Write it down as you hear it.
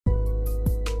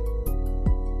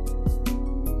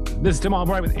This is Tim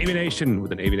Albright with AVNation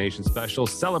with an AVNation special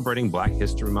celebrating Black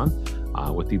History Month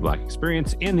with the Black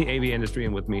experience in the AV industry.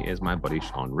 And with me is my buddy,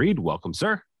 Sean Reid. Welcome,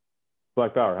 sir.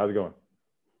 Black Power, how's it going?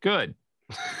 Good.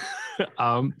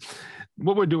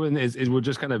 What we're doing is we're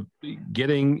just kind of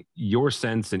getting your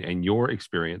sense and your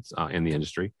experience in the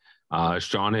industry.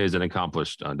 Sean is an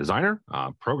accomplished designer,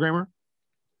 programmer,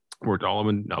 worked all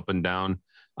up and down,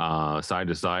 side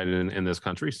to side in this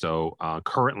country. So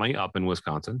currently up in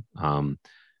Wisconsin.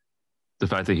 The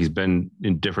fact that he's been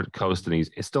in different coasts and he's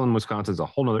still in Wisconsin is a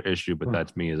whole nother issue, but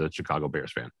that's me as a Chicago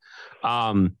Bears fan.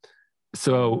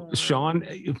 So Sean,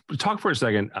 talk for a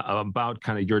second about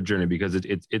kind of your journey, because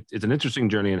it's an interesting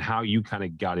journey and how you kind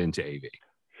of got into AV.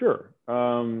 Sure.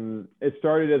 It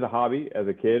started as a hobby. As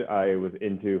a kid, I was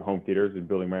into home theaters and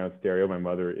building my own stereo. My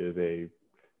mother is a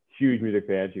huge music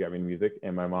fan. She got me into music,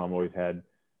 and my mom always had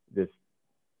this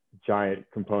giant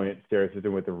component stereo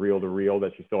system with the reel-to-reel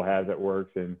that she still has that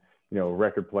works, and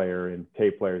record player and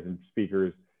tape players and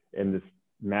speakers and this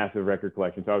massive record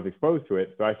collection. So I was exposed to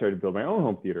it. So I started to build my own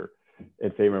home theater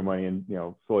and save my money, and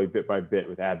slowly bit by bit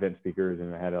with Advent speakers.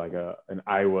 And I had like an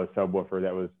Iowa subwoofer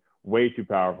that was way too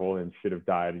powerful and should have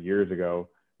died years ago.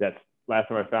 That's last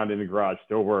time I found it in the garage,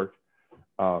 still worked,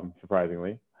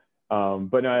 surprisingly.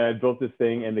 But no, I built this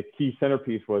thing, and the key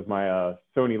centerpiece was my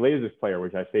Sony Laserdisc player,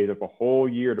 which I saved up a whole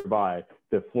year to buy,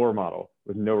 the floor model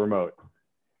with no remote.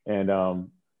 And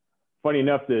funny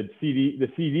enough, the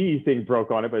CD thing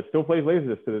broke on it, but it still plays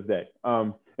Laserdisc to this day.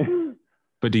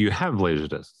 But do you have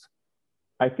Laserdiscs?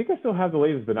 I think I still have the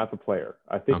Laserdisc, but not the player.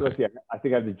 I think okay. I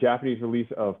think I have the Japanese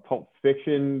release of Pulp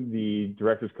Fiction, the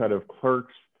director's cut of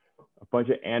Clerks, a bunch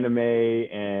of anime,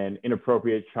 and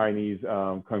inappropriate Chinese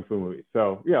kung fu movies.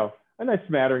 So a nice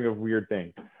smattering of weird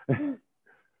things.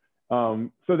 So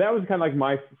that was kind of like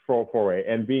my foray,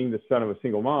 and being the son of a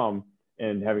single mom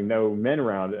and having no men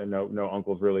around and no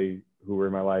uncles really who were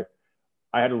in my life,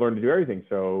 I had to learn to do everything.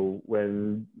 So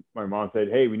when my mom said,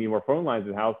 "Hey, we need more phone lines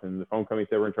in the house," and the phone company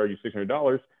said, "We're going to charge you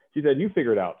 $600," she said, "You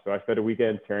figure it out." So I spent a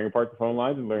weekend tearing apart the phone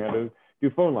lines and learning how to do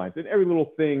phone lines. And every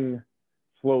little thing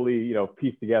slowly,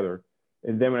 pieced together.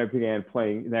 And then when I began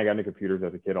playing, and I got into computers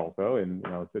as a kid also, and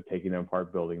so taking them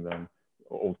apart, building them,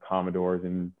 old Commodores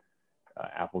and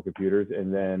Apple computers.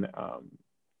 And then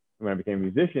when I became a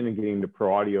musician and getting into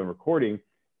pro audio and recording,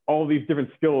 all these different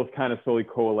skills kind of slowly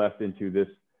coalesced into this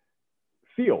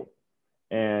field.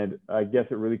 And I guess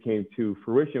it really came to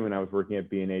fruition when I was working at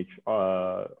B&H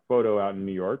Photo out in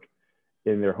New York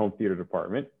in their home theater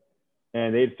department.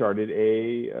 And they'd started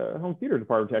a home theater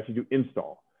department to actually do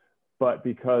install. But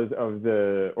because of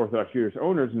the Orthodox Jewish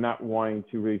owners not wanting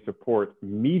to really support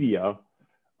media,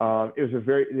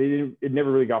 it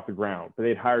never really got off the ground. But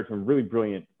they'd hired some really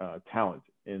brilliant talent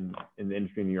in the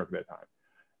industry in New York at that time.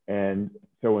 And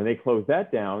so when they closed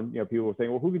that down, people were saying,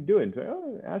 "Well, who could do it?" And say,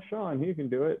 "Oh, ask Sean, he can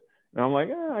do it." And I'm like,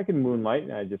 I can moonlight.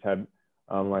 And I just had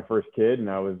my first kid, and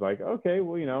I was like, okay,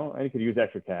 well, I could use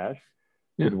extra cash.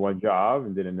 Yeah. Did one job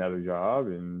and did another job,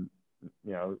 and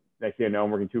next thing I know,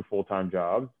 I'm working 2 full-time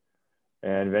jobs.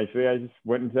 And eventually, I just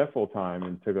went into that full-time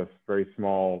and took a very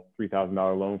small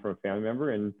 $3,000 loan from a family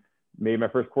member and made my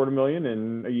first $250,000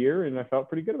 in a year, and I felt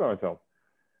pretty good about myself.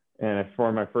 And I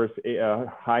formed my first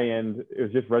high-end, it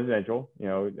was just residential,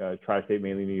 tri-state,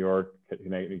 mainly New York,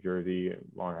 Connecticut, New Jersey,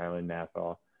 Long Island,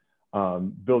 Nassau,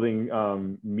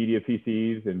 building media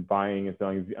PCs and buying and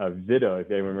selling Zeta, if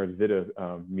anyone remembers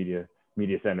Zeta media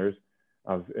centers.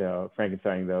 I was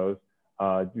Frankensteining those.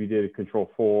 We did Control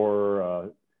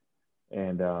 4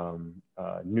 and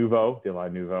Nuvo, did a lot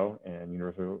of Nuvo and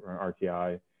Universal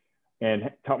RTI,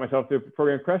 and taught myself to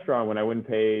program Crestron when I wouldn't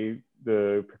pay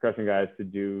the percussion guys to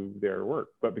do their work.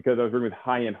 But because I was working with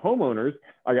high-end homeowners,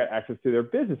 I got access to their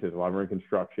businesses. A lot of them were in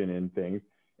construction and things.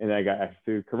 And then I got access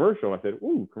to commercial. I said,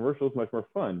 ooh, commercial is much more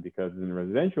fun, because in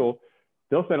residential,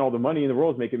 they'll spend all the money in the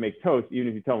world to make toast, even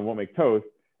if you tell them it won't make toast.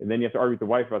 And then you have to argue with the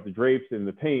wife about the drapes and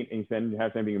the paint, and you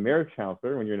have to be a marriage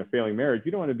counselor. When you're in a failing marriage,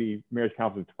 you don't want to be marriage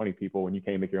counselor to 20 people when you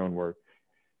can't make your own work.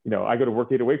 I go to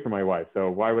work 8 away from my wife, so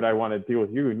why would I want to deal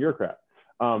with you and your crap?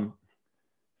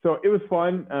 So it was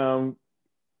fun.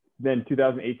 Then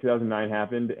 2008, 2009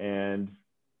 happened, and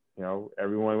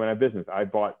everyone went out of business. I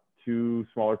bought 2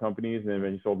 smaller companies and then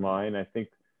eventually sold mine. I think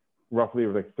roughly it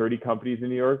was like 30 companies in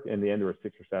New York, and in the end there were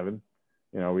 6 or 7.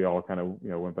 We all kind of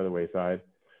went by the wayside,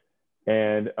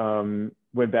 and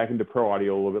went back into pro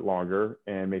audio a little bit longer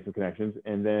and made some connections.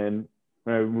 And then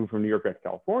when I moved from New York back to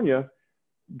California,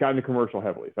 got into commercial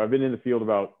heavily. So I've been in the field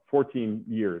about 14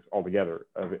 years altogether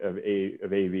of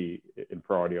AV in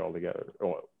pro audio altogether.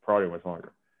 Well, pro audio much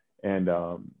longer. And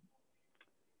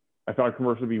I thought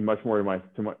commercial would be much more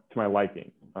to my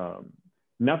liking.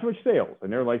 not so much sales. I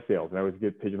never liked sales, and I always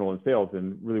get pigeonholed in sales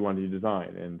and really wanted to do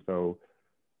design. And so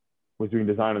was doing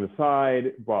design on the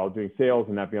side while doing sales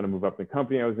and not being able to move up in the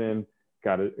company I was in.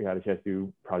 Got a chance to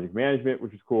do project management,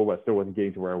 which was cool, but I still wasn't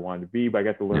getting to where I wanted to be. But I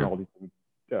got to learn all these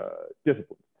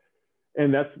disciplines.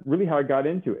 And that's really how I got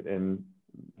into it. And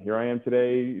here I am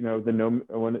today, you know,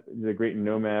 the great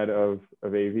nomad of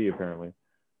AV, apparently.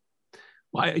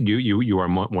 Well, you are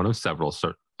one of several,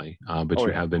 certainly, but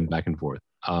you have been back and forth.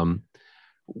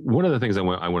 One of the things I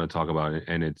want to talk about,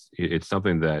 and it's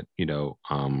something that, you know,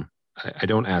 I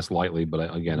don't ask lightly, but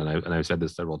I've said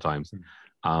this several times.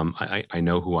 I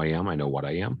know who I am. I know what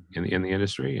I am in the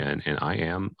industry, and I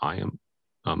am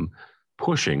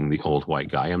pushing the old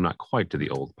white guy. I'm not quite to the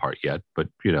old part yet, but,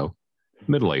 you know,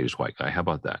 middle-aged white guy. How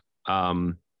about that?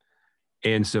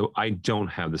 And so I don't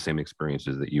have the same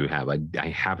experiences that you have. I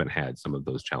haven't had some of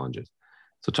those challenges.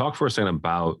 So talk for a second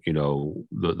about, you know,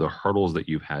 the hurdles that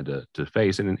you've had to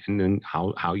face, and then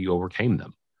how you overcame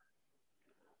them.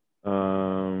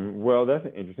 Well, that's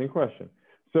an interesting question.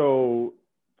 So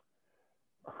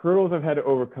hurdles I've had to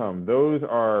overcome, those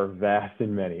are vast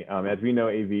and many. As we know,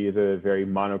 AV is a very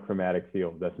monochromatic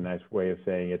field. That's a nice way of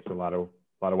saying it's a lot of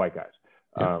white guys.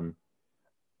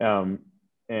 Yeah.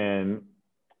 And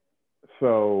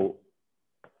so,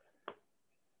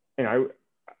 and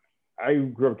I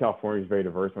grew up in California. It's very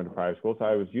diverse. Went to private school, so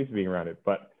I was used to being around it.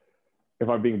 But if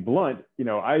I'm being blunt, you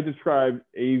know, I describe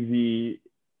AV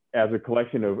as a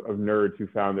collection of nerds who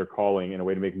found their calling and a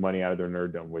way to make money out of their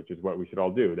nerddom, which is what we should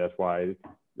all do. That's why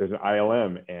there's an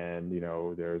ILM, and, you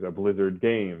know, there's a Blizzard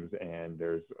Games, and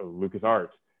there's a LucasArts,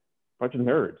 a bunch of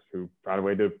nerds who found a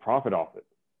way to profit off it.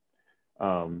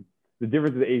 The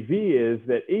difference with AV is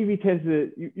that AV tends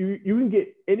to, you can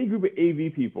get any group of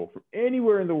AV people from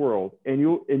anywhere in the world, and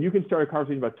you can start a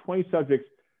conversation about 20 subjects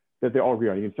that they all agree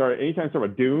on. You can start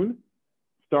about Dune,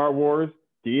 Star Wars,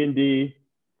 D&D,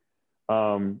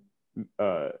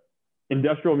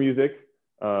 industrial music,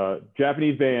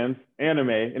 Japanese bands, anime,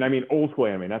 and I mean old school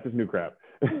anime, not this new crap.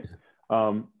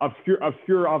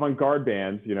 Obscure avant-garde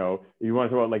bands, you know, you want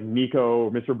to talk about like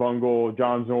Nico, Mr. Bungle,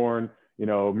 John Zorn, you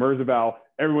know, Merzabal.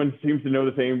 Everyone seems to know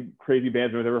the same crazy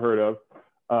bands I've never heard of.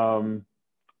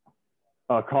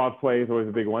 Cosplay is always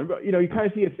a big one, but, you know, you kind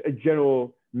of see a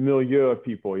general milieu of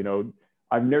people. You know,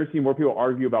 I've never seen more people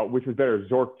argue about which was better,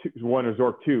 Zork 1 or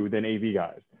Zork 2, than AV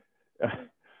guys.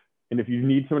 And if you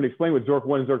need someone to explain what Zork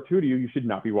 1 and Zork 2 to you, you should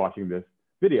not be watching this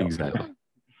video. Exactly.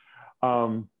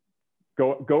 Go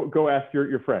ask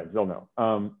your friends, they'll know.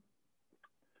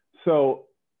 So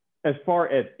as far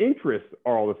as interests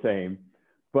are all the same,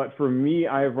 but for me,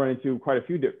 I have run into quite a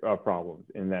few problems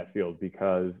in that field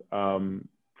because to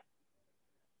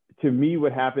me,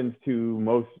 what happens to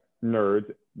most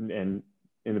nerds, and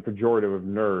in the pejorative of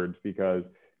nerds, because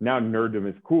now nerddom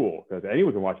is cool, because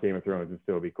anyone can watch Game of Thrones and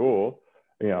still be cool,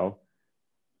 you know,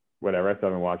 whatever. I still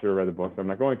haven't watched it or read the book, so I'm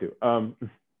not going to.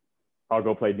 I'll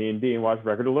go play D&D and watch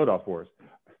Record of Loadout Wars.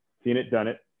 Seen it, done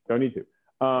it, don't need to.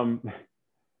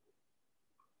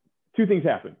 Two things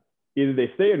happen. Either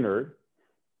they stay a nerd,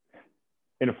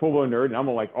 and a full-blown nerd, and I'm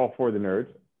like all for the nerds,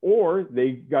 or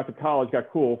they got to college,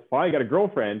 got cool, finally got a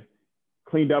girlfriend,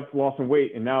 cleaned up, lost some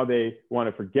weight, and now they want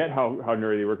to forget how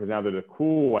nerdy they were because now they're the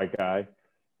cool white guy.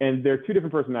 And they're two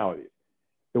different personalities.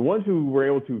 The ones who were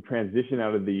able to transition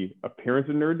out of the appearance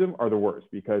of nerddom are the worst,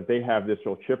 because they have this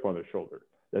little chip on their shoulder.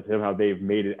 That's how they've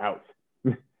made it out.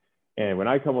 And when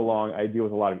I come along, I deal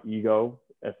with a lot of ego,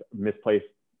 misplaced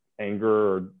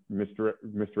anger, or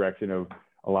misdirection of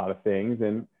a lot of things.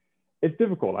 And it's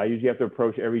difficult. I usually have to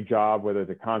approach every job, whether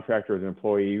it's a contractor or as an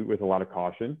employee, with a lot of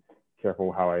caution,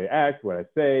 careful how I act, what I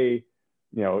say.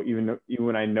 You know, even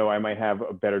when I know I might have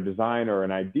a better design or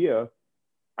an idea,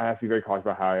 I have to be very cautious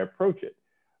about how I approach it.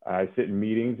 I sit in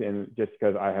meetings, and just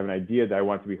because I have an idea that I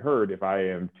want to be heard, if I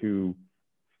am too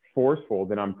forceful,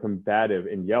 then I'm combative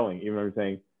and yelling, even when I'm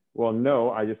saying, well,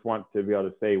 no, I just want to be able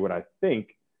to say what I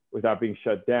think without being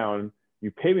shut down.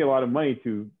 You pay me a lot of money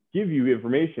to give you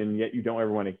information, yet you don't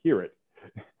ever want to hear it.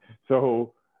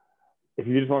 So if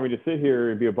you just want me to sit here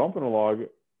and be a bump in a log,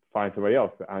 find somebody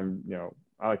else. I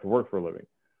like to work for a living.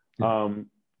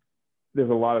 There's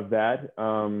a lot of that.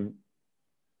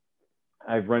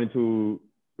 I've run into,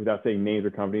 without saying names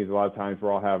or companies, a lot of times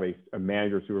where I'll have a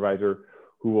manager or supervisor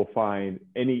who will find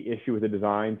any issue with the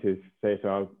design to say, so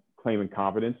I'll claim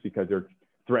incompetence because they're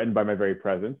threatened by my very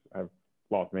presence. I've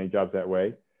lost many jobs that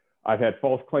way. I've had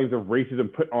false claims of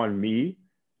racism put on me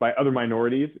by other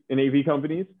minorities in AV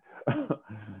companies.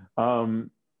 So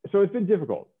it's been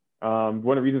difficult. One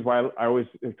of the reasons why I always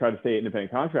try to stay an independent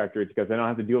contractor is because I don't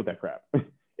have to deal with that crap.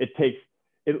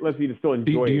 It lets me to still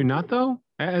enjoy it. Do you not, though?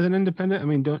 As an independent, I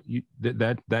mean, don't you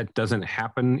that doesn't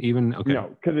happen even? Okay. No,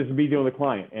 because it's me dealing with the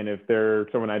client, and if they're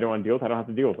someone I don't want to deal with, I don't have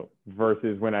to deal with them.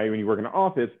 Versus when you work in an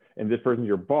office and this person's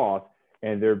your boss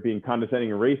and they're being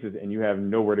condescending and racist, and you have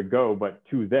nowhere to go but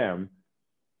to them,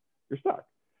 you're stuck.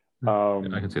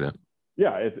 I can see that.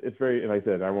 Yeah, it's very, like I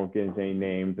said, I won't get into any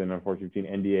names, and unfortunately, we've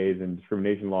seen NDAs and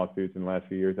discrimination lawsuits in the last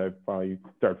few years. I've probably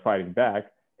started fighting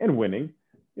back and winning.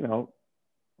 I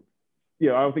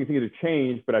don't think things have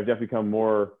changed, but I've definitely become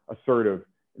more assertive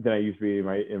than I used to be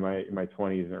in my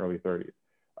 20s and early 30s.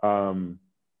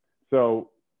 So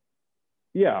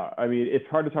yeah, I mean, it's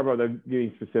hard to talk about them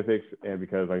getting specifics, and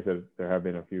because, like I said, there have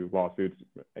been a few lawsuits,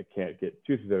 I can't get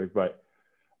too specific, but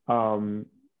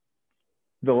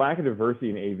the lack of diversity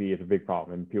in AV is a big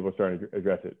problem, and people are starting to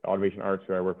address it. Automation Arts,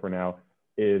 who I work for now,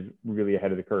 is really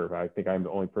ahead of the curve. I think I'm the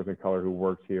only person of color who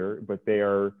works here, but they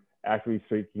are actually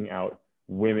seeking out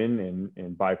women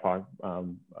and BIPOC,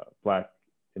 Black,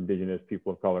 Indigenous,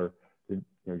 people of color, the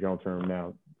general term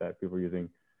now that people are using,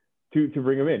 to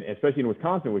bring them in, especially in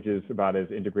Wisconsin, which is about as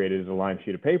integrated as a lined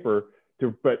sheet of paper.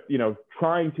 But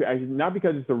trying to actually, not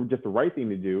because it's just the right thing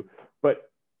to do, but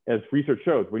as research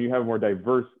shows, when you have a more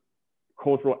diverse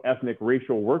cultural, ethnic,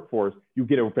 racial workforce, you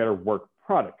get a better work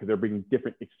product because they're bringing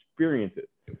different experiences.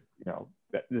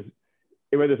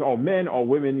 Whether it's all men, all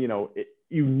women,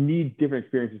 you need different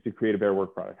experiences to create a better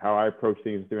work product. How I approach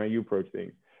things, how you approach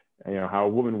things, how a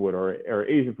woman would, or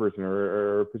Asian person,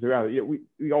 or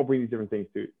we all bring these different things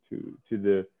to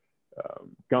the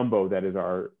gumbo that is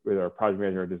our project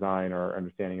manager, our design, our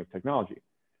understanding of technology.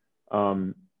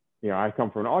 I come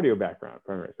from an audio background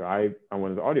primarily, so I'm one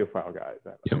of the audiophile guys.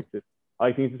 I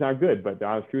like things to sound good, but the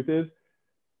honest truth is,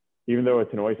 even though a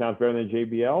Tannoy sounds better than a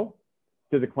JBL,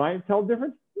 does the client tell the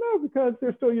difference? No, because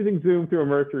they're still using Zoom through a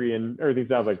Mercury and everything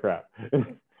sounds like crap.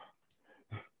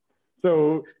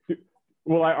 So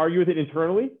will I argue with it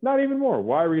internally? Not even more.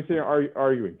 Why are we sitting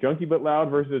arguing? Junky but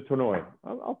loud versus a Tannoy.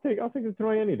 I'll take the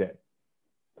Tannoy any day.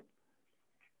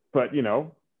 But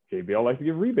JBL likes to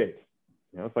give rebates.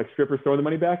 It's like strippers throwing the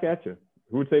money back at you.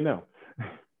 Who would say no?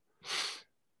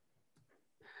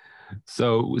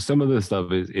 So some of this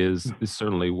stuff is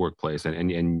certainly workplace,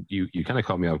 and you kind of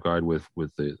caught me off guard with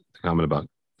the comment about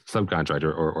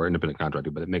subcontractor or independent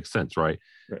contractor, but it makes sense, right?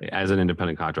 As an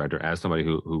independent contractor, as somebody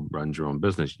who runs your own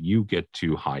business, you get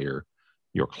to hire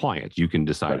your clients. You can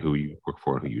decide who you work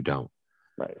for and who you don't.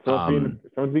 Right. So if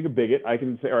someone's being a bigot, I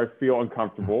can say, or I feel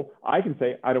uncomfortable, I can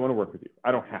say, I don't want to work with you.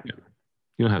 I don't have to.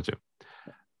 You don't have to.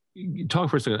 Talk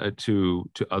for a second to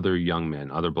other young men,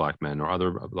 other Black men, or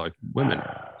other Black women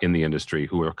in the industry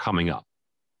who are coming up.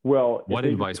 Well, what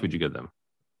advice would you give them?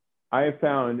 I have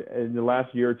found in the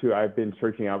last year or two, I've been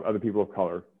searching out other people of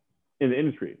color in the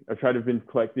industry. I've tried to have been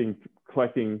collecting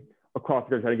across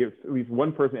the country, trying to get at least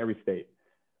one person in every state.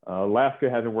 Alaska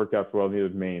hasn't worked out so well, neither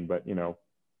has Maine, but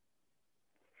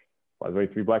by the way,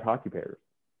 3 Black hockey players.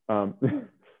 I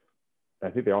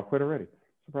think they all quit already.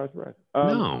 Surprise, surprise.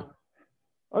 No.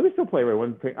 Oh, they still play. Wait,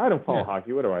 one thing. I don't follow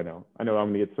hockey. What do I know? I know I'm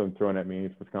going to get some thrown at me.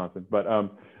 It's Wisconsin, but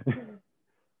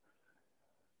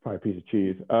probably a piece of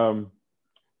cheese.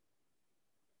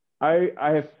 I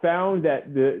have found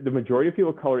that the majority of people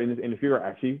of color in this industry are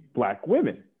actually Black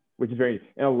women, which is very,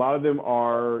 and a lot of them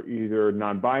are either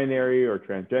non-binary or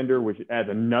transgender, which adds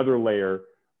another layer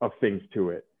of things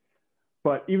to it.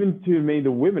 But even to many of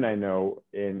the women I know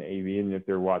in AV, and if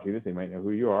they're watching this, they might know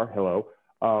who you are. Hello.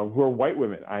 Who are white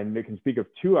women. I can speak of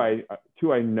two I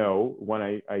know.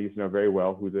 One I used to know very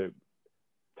well, who's a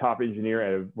top engineer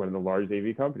at one of the largest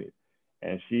AV companies.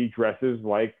 And she dresses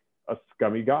like a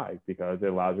scummy guy because it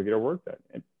allows her to get her work done.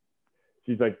 And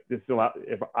she's like,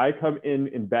 if I come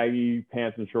in baggy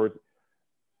pants and shorts,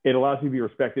 it allows me to be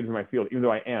respected in my field, even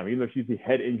though she's the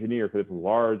head engineer for this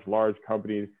large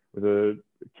company with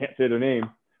can't say their name.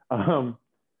 For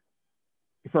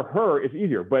her, it's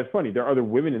easier, but it's funny. There are other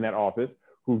women in that office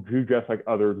who dress like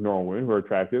other normal women who are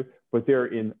attractive, but they're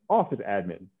in office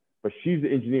admin. But she's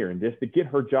the engineer, and just to get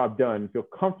her job done and feel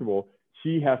comfortable,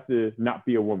 she has to not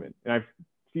be a woman. And I've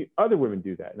seen other women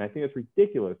do that, and I think that's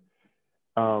ridiculous.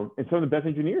 And some of the best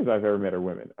engineers I've ever met are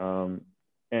women.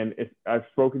 And I've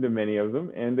spoken to many of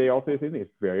them, and they all say the same thing.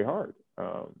 It's very hard.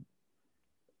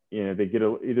 They get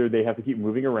either they have to keep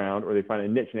moving around, or they find a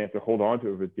niche and they have to hold on to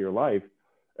it with dear life.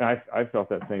 And I felt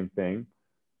that same thing,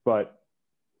 but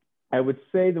I would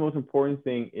say the most important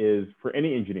thing is for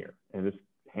any engineer, and this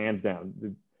hands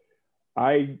down,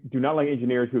 I do not like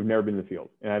engineers who have never been in the field.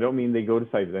 And I don't mean they go to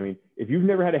sites. I mean, if you've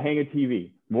never had to hang a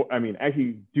TV,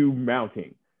 actually do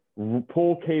mounting,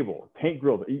 pull cable, paint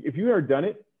grills. If you've ever done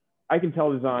it, I can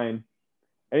tell design.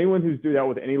 Anyone who's dealt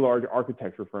with any large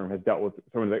architecture firm has dealt with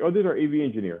someone like, oh, this is our AV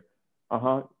engineer.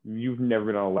 You've never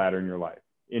been on a ladder in your life,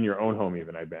 in your own home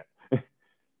even, I bet.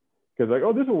 Because like,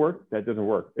 oh, this will work. That doesn't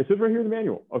work. It says right here in the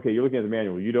manual. Okay, you're looking at the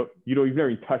manual. You've never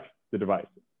even touched the device.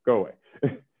 Go away.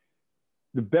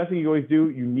 The best thing you always do,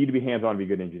 you need to be hands-on to be a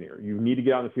good engineer. You need to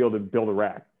get out in the field and build a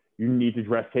rack. You need to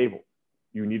dress cables.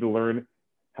 You need to learn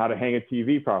how to hang a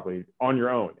TV properly on your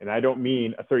own. And I don't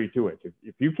mean a 32-inch.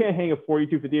 If you can't hang a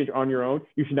 42, 50-inch on your own,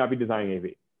 you should not be designing AV.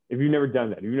 If you've never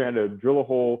done that, if you've never had to drill a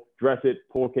hole, dress it,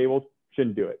 pull cables,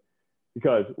 shouldn't do it.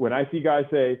 Because when I see guys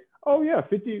say, oh yeah,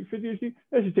 50 inch,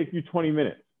 that should take you 20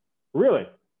 minutes. Really?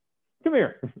 Come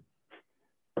here.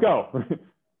 Go.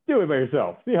 Do it by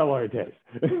yourself. See how long it takes.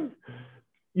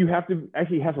 You have to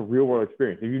actually have a real world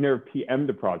experience. If you've never PM'd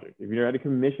a project, if you've never had to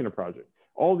commission a project,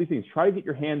 all these things, try to get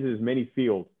your hands in as many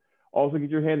fields. Also get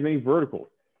your hands in many verticals.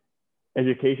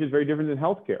 Education is very different than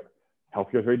healthcare.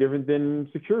 Healthcare is very different than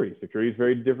security. Security is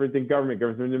very different than government.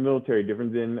 Government than military,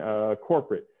 different than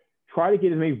corporate. Try to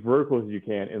get as many verticals as you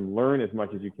can and learn as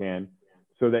much as you can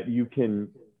so that you can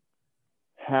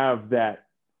have that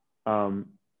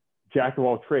jack of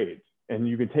all trades. And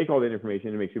you can take all that information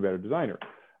and it makes you a better designer.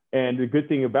 And the good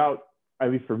thing about,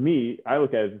 at least for me, I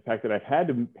look at it as the fact that I've had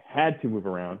to move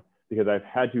around because I've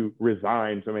had to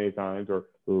resign so many times or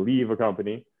leave a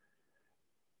company,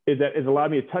 is that it's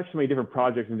allowed me to touch so many different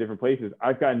projects in different places.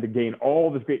 I've gotten to gain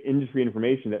all this great industry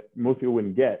information that most people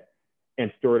wouldn't get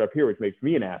and store it up here, which makes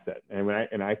me an asset. And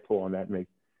when I pull on that and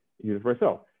use it for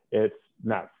myself. It's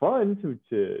not fun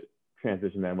to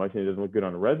transition that much and it doesn't look good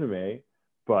on a resume,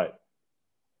 but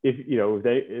if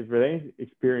for any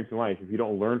experience in life, if you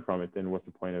don't learn from it, then what's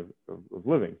the point of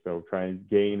living? So try and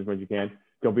gain as much as you can.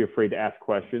 Don't be afraid to ask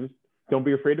questions. Don't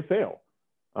be afraid to fail.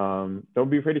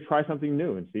 Don't be afraid to try something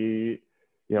new and see,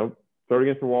 throw it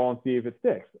against the wall and see if it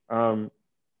sticks.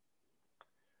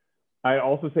 I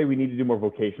also say we need to do more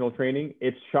vocational training.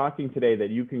 It's shocking today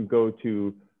that you can go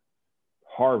to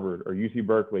Harvard or UC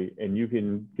Berkeley and you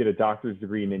can get a doctor's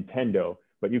degree in Nintendo,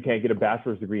 but you can't get a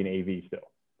bachelor's degree in AV still.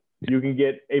 You can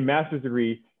get a master's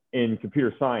degree in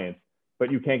computer science,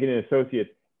 but you can't get an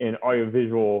associate in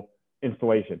audiovisual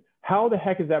installation. How the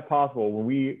heck is that possible when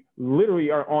we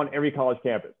literally are on every college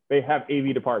campus? They have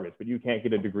AV departments, but you can't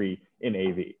get a degree in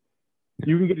AV.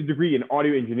 You can get a degree in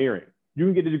audio engineering. You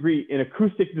can get a degree in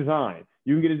acoustic design.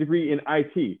 You can get a degree in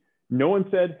IT. No one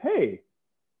said, hey,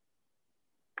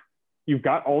 you've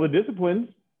got all the disciplines.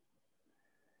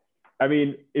 I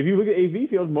mean, if you look at AV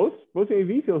fields, most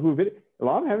AV fields who've been, a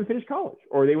lot of them haven't finished college,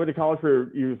 or they went to college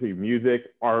for usually music,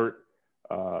 art,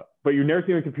 but you never see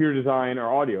them in computer design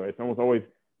or audio. It's almost always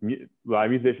live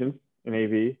musicians in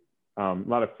AV, a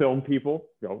lot of film people,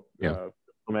 film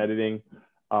editing,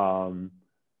 or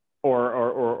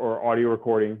audio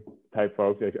recording type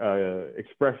folks,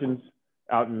 Expressions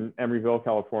out in Emeryville,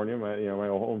 California, my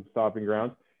old home stopping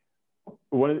grounds.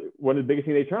 One of the biggest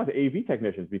things they turn on is AV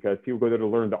technicians because people go there to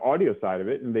learn the audio side of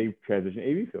it and they transition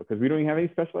AV field because we don't even have any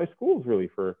specialized schools really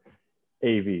for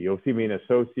AV. You'll see me in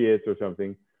associates or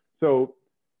something. So,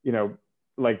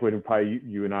 like when probably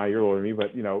you and I, you're older than me,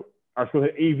 but our school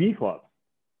has AV clubs.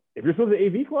 If your school has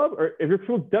an AV club or if your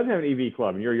school doesn't have an AV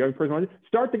club and you're a young person,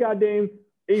 start the goddamn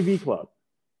AV club.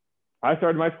 I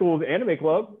started my school's anime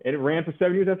club and it ran for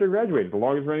 7 years after I graduated, the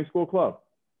longest running school club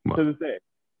to this day.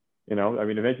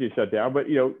 Eventually it shut down, but,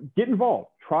 get involved,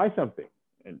 try something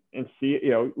and see,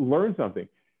 learn something.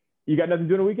 You got nothing to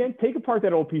do on a weekend? Take apart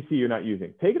that old PC you're not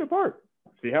using. Take it apart.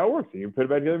 See how it works. You can put it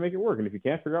back together and make it work. And if you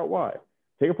can't figure out why,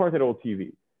 take apart that old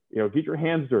TV. Get your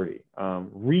hands dirty.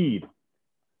 Read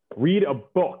a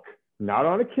book, not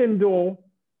on a Kindle,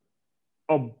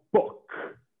 a book.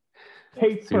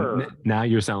 Paper. See, now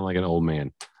you're sounding like an old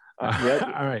man. Yep.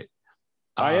 All right.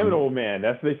 I am an old man.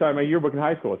 That's what they saw in my yearbook in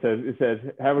high school. It says,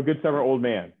 have a good summer, old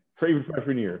man, for even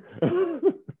freshman year.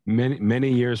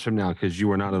 many years from now, because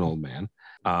you are not an old man.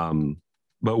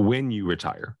 But when you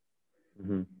retire,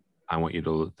 I want you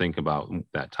to think about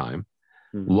that time.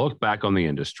 Look back on the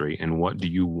industry and what do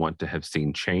you want to have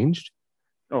seen changed?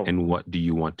 And what do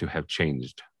you want to have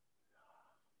changed?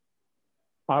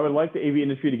 I would like the AV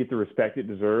industry to get the respect it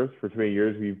deserves. For too many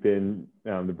years, we've been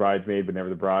the bridesmaid, but never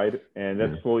the bride. And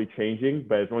that's slowly changing,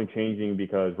 but it's only changing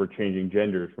because we're changing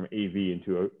genders from AV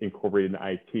into incorporated in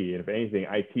IT. And if anything,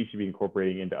 IT should be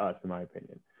incorporating into us, in my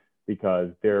opinion, because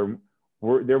they're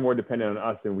more dependent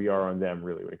on us than we are on them,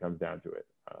 really, when it comes down to it.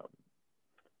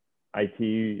 IT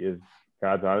is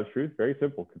God's honest truth, very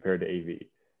simple compared to AV.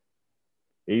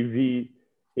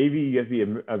 AV, you have to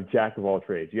be a jack of all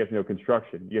trades. You have to know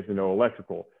construction. You have to know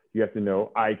electrical. You have to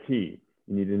know IT. You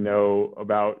need to know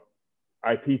about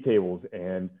IP tables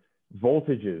and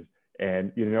voltages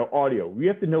and audio. We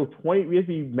have to know 20. We have to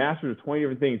be masters of 20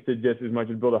 different things to just as much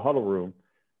as build a huddle room.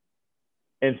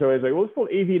 And so it's like, well, let's fold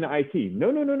AV into IT.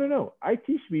 No. IT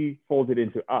should be folded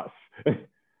into us.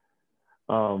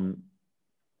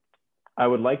 I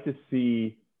would like to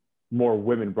see more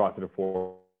women brought to the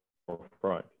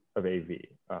forefront of AV.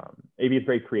 AV is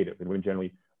very creative, and women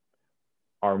generally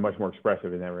are much more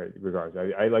expressive in that regards.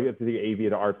 I like to see AV as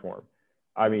an art form.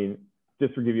 I mean,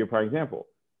 just to give you a prime example,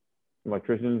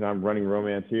 electricians, I'm running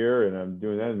romance here, and I'm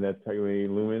doing that, and that's taking me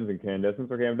lumens and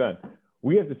incandescents. Okay, I'm done.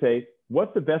 We have to say,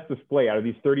 what's the best display out of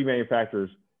these 30 manufacturers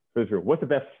for this room? What's the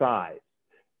best size?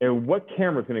 And what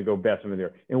camera's going to go best under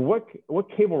there? And what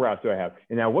cable routes do I have?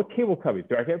 And now what cable cubbies?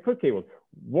 Do I have put cables?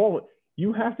 Wall.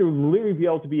 You have to literally be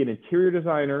able to be an interior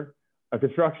designer, a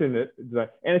construction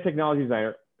designer, and a technology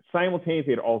designer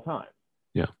simultaneously at all times.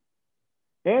 Yeah.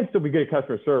 And still be good at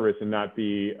customer service and not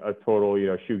be a total,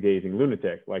 shoegazing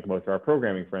lunatic like most of our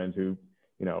programming friends who,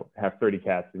 have 30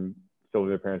 cats and still live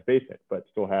in their parents' basement, but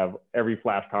still have every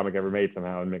Flash comic ever made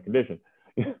somehow in mint condition.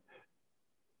 Hey,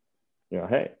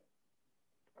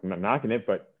 I'm not knocking it,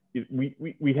 but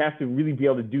we have to really be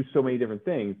able to do so many different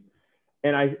things.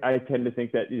 And I tend to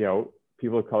think that,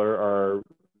 people of color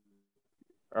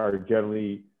are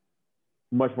generally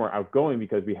much more outgoing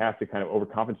because we have to kind of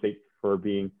overcompensate for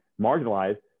being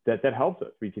marginalized. That helps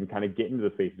us. We can kind of get into the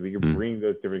spaces. We can bring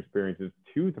those different experiences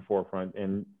to the forefront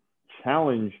and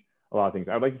challenge a lot of things.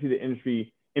 I'd like to see the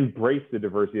industry embrace the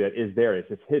diversity that is there. It's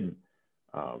just hidden.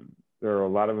 There are a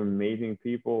lot of amazing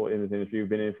people in this industry who've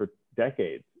been in it for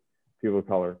decades, people of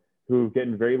color, who get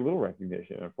very little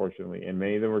recognition, unfortunately. And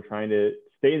many of them are trying to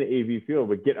stay in the AV field,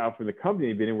 but get out from the company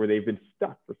they've been in where they've been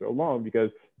stuck for so long because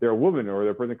they're a woman or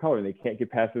they're a person of color and they can't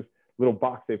get past this little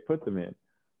box they've put them in.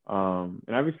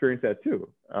 And I've experienced that too.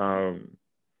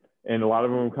 And a lot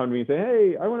of them come to me and say,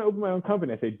 hey, I want to open my own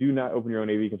company. I say, do not open your own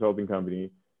AV consulting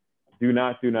company. Do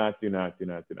not.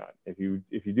 If you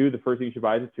do, the first thing you should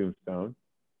buy is a tombstone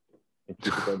and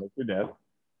keep it there next to your desk.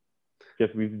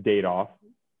 Just leave the date off,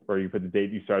 or you put the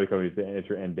date you started the company as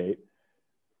your end date.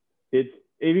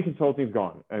 AV consulting is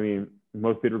gone. I mean,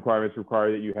 most bid requirements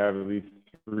require that you have at least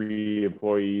 3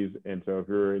 employees. And so if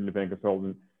you're an independent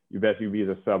consultant, you best you be as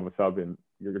a sub, and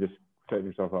you're just setting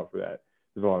yourself up for that.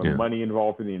 There's a lot of money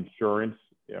involved in the insurance,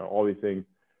 all these things.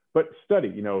 But study,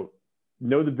 know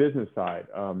the business side.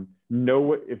 Know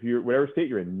whatever state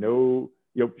you're in,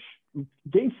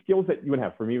 gain skills that you would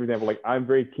have. For me, for example, like I'm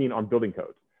very keen on building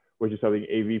codes, which is something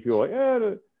AV people are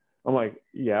like, I'm like,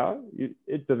 yeah,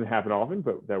 it doesn't happen often,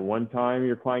 but that one time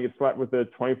your client gets slapped with a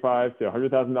 $25,000 to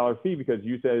 $100,000 fee because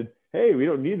you said, hey, we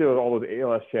don't need all those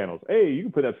ALS channels. Hey, you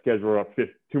can put that schedule up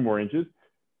 2 more inches.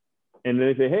 And then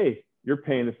they say, hey, you're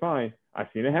paying this fine. I've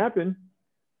seen it happen.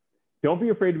 Don't be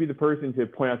afraid to be the person to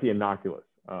point out the innocuous.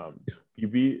 You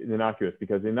be the innocuous,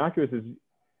 because the innocuous is,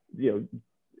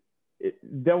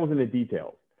 devil's in the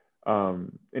details.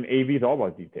 And AV is all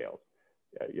about details.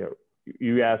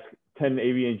 You ask 10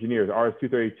 AV engineers,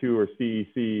 RS-232 or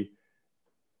CEC,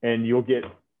 and you'll get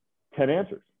 10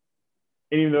 answers.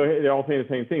 And even though they're all saying the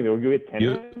same thing, they'll get 10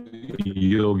 answers.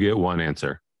 You'll get one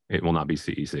answer. It will not be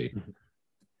CEC.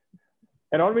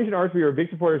 At AVNation Arts, we are a big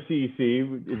supporter of CEC.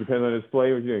 It depends on the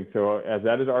display, what you're doing. So as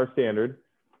that is our standard.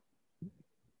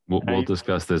 We'll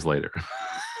discuss this later.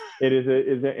 It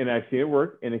is, and I've seen it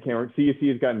work, and it can work. CEC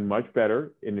has gotten much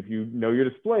better, and if you know your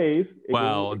displays,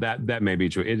 that may be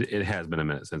true. It has been a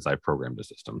minute since I programmed the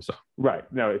system, so right.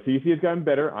 No, CEC has gotten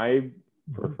better. I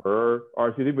prefer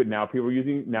RCC, but now people are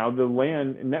using the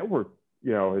LAN network.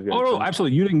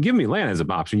 Absolutely. You didn't give me LAN as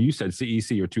an option. You said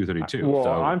CEC or 232. Well,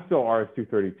 so. I'm still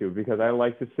RS-232 because I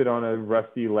like to sit on a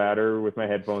rusty ladder with my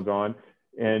headphones on,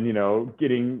 and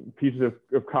getting pieces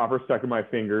of copper stuck in my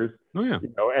fingers. Oh yeah.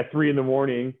 At 3 a.m.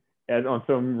 On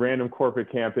some random corporate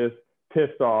campus,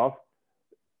 pissed off.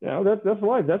 That's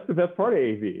life. That's the best part of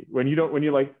AV. When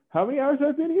you're like, how many hours have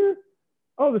I been here?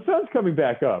 Oh, the sun's coming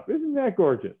back up. Isn't that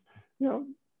gorgeous? You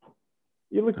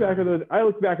look back at those. I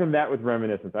look back on that with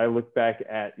reminiscence. I look back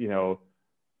at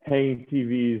hanging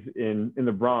TVs in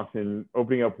the Bronx and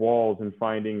opening up walls and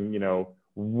finding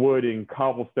wood and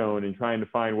cobblestone and trying to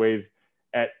find ways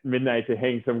at midnight to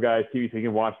hang some guy's TV so he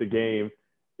can watch the game.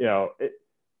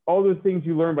 All those things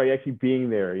you learn by actually being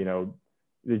there.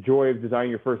 The joy of designing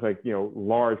your first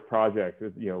large project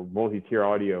with multi-tier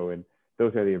audio, and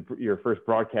those are your first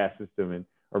broadcast system,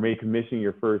 or maybe commissioning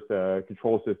your first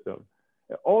control system.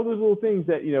 All those little things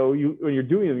that when you're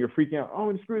doing them, you're freaking out. Oh, I'm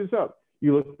gonna screw this up.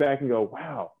 You look back and go,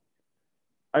 wow,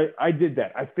 I did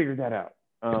that. I figured that out.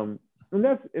 And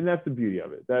that's the beauty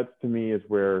of it. That to me is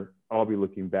where I'll be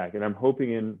looking back, and I'm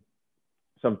hoping in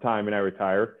some time when I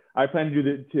retire, I plan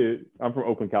to do I'm from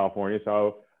Oakland, California,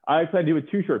 so I plan to do a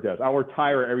 2 short tests. I'll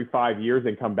retire every 5 years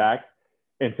and come back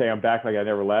and say I'm back like I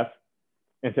never left,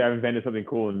 and say I've invented something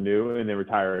cool and new, and then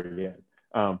retire again.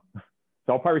 So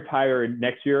I'll probably retire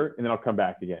next year, and then I'll come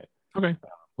back again. Okay,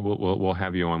 we'll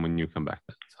have you on when you come back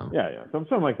then. So. Yeah,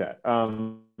 something like that.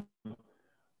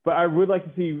 But I would like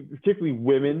to see, particularly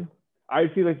women.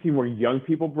 I'd like to see more young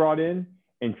people brought in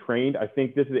and trained. I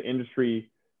think this is an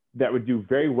industry that would do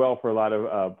very well for a lot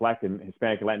of Black and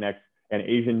Hispanic, Latinx, and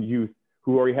Asian youth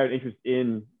who already have an interest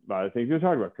in a lot of things you're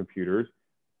talking about: computers,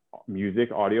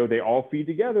 music, audio. They all feed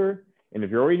together. And if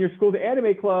you're already in your school's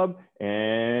anime club,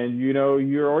 and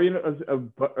you're already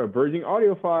a burgeoning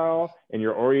audiophile, and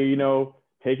you're already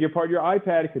taking apart your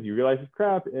iPad because you realize it's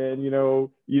crap, and you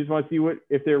just want to see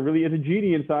if there really is a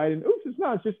genie inside, and oops, it's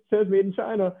not. It just says made in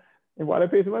China, and why'd I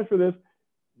pay so much for this?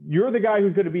 You're the guy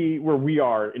who's going to be where we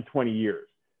are in 20 years.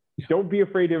 Yeah. Don't be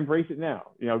afraid to embrace it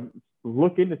now.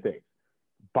 Look into things,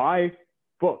 buy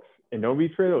books, and don't be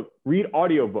afraid of read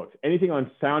audiobooks. Anything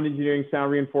on sound engineering, sound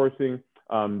reinforcing.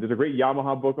 There's a great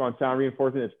Yamaha book on sound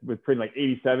reinforcement. It was printed like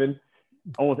 87.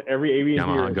 Almost every AV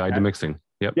engineer. Yamaha Guide to Mixing.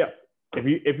 Yep. Yeah.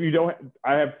 If you don't,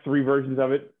 I have 3 versions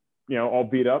of it, all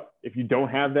beat up. If you don't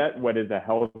have that, what is the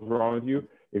hell is wrong with you?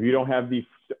 If you don't have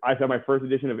I have my first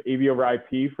edition of AV over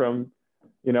IP from,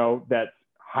 that's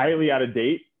highly out of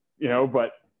date,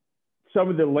 but some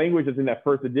of the language that's in that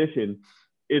first edition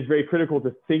is very critical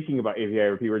to thinking about AV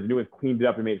over IP, whereas the new one's cleaned it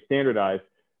up and made it standardized.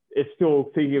 It's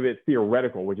still thinking of it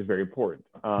theoretical, which is very important.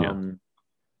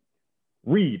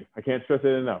 Reid, I can't stress it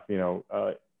enough.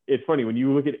 It's funny when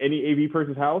you look at any AV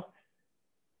person's house,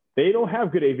 they don't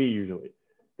have good AV usually.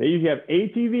 They usually have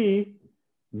ATV,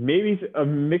 maybe a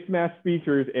mixed mass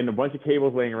speakers, and a bunch of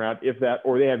cables laying around, if that,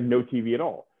 or they have no TV at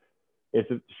all. If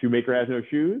the shoemaker has no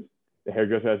shoes, the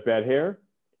hairdresser has bad hair,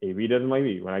 AV doesn't like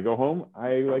me. When I go home,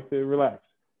 I like to relax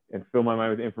and fill my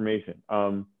mind with information.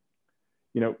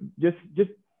 Just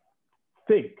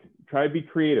think, try to be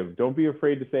creative. Don't be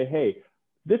afraid to say, hey,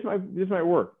 this might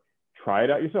work. Try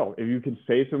it out yourself. If you can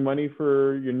save some money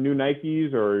for your new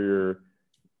Nikes or your,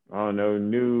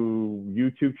 new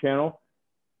YouTube channel,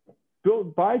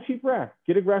 buy a cheap rack.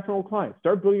 Get a rack from an old client.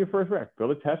 Start building your first rack.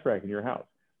 Build a test rack in your house.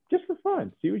 Just for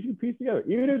fun. See what you can piece together.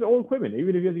 Even if it's old equipment,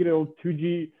 even if you have to get an old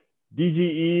 2G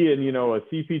DGE and, a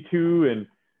CP2 and,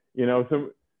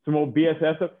 some old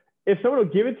BSS stuff. If someone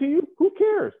will give it to you, who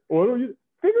cares? Or figure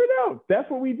it out. That's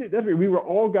what we did. We were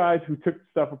all guys who took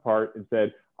stuff apart and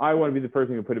said, I want to be the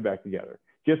person who put it back together.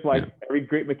 Just like every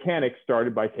great mechanic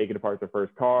started by taking apart their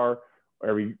first car, or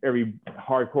every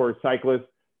hardcore cyclist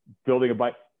building a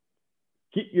bike.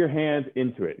 Get your hands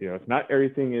into it. It's not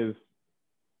everything is,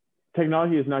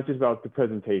 technology is not just about the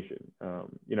presentation.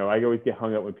 I always get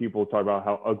hung up when people talk about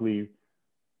how ugly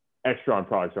Extron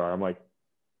products are. I'm like,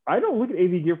 I don't look at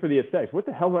AV gear for the aesthetics. What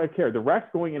the hell do I care? The rack's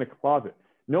going in a closet.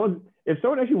 No one, if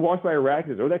someone actually walks by a rack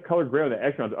and says, oh, that colored gray on the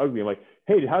Extron's ugly, I'm like,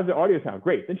 hey, how's the audio sound?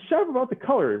 Great. Then shut up about the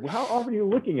color. How often are you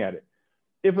looking at it?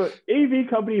 If an AV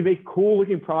company makes cool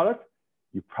looking product,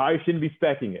 you probably shouldn't be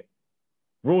speccing it.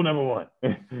 Rule number 1.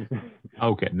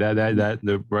 Okay,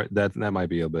 that might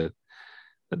be a bit.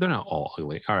 They're not all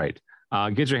ugly. All right,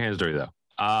 get your hands dirty though.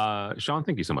 Sean,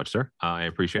 thank you so much, sir. I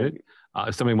appreciate it.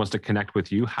 If somebody wants to connect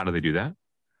with you, how do they do that?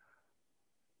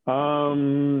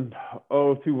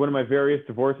 Through one of my various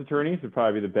divorce attorneys would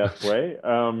probably be the best way.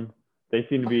 They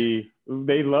seem to be, one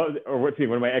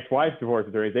of my ex-wife's divorce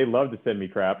attorneys, they love to send me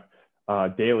crap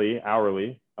daily,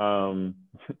 hourly.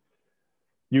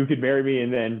 You could marry me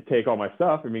and then take all my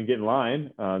stuff. Get in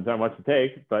line. There's not much to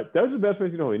take, but those are the best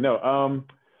ways to know. No,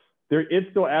 there is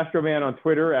still Astroman on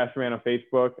Twitter, Astroman on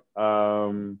Facebook.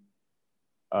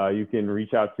 You can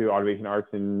reach out to Automation Arts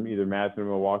in either Madison or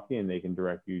Milwaukee, and they can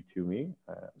direct you to me.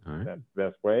 That's the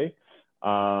best way.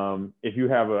 If you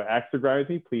have an axe to grind with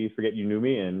me, please forget you knew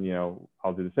me, and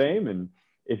I'll do the same. And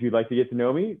if you'd like to get to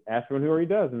know me, ask someone who already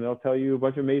does, and they'll tell you a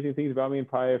bunch of amazing things about me and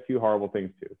probably a few horrible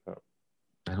things too. So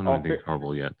I don't know anything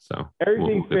horrible yet. So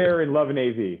everything's fair in love and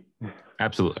AV.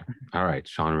 Absolutely. All right,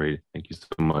 Sean Reid, thank you so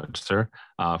much, sir.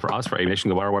 For us, for AVNation,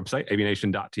 go to our website,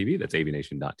 AVNation.tv. That's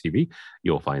AVNation.tv.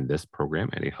 You'll find this program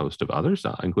and a host of others,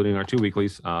 including our 2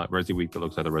 weeklies, Resi Week that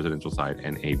looks at the residential side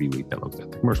and AV Week that looks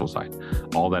at the commercial side.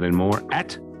 All that and more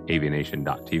at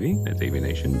AVNation.tv. That's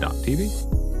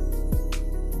AVNation.tv.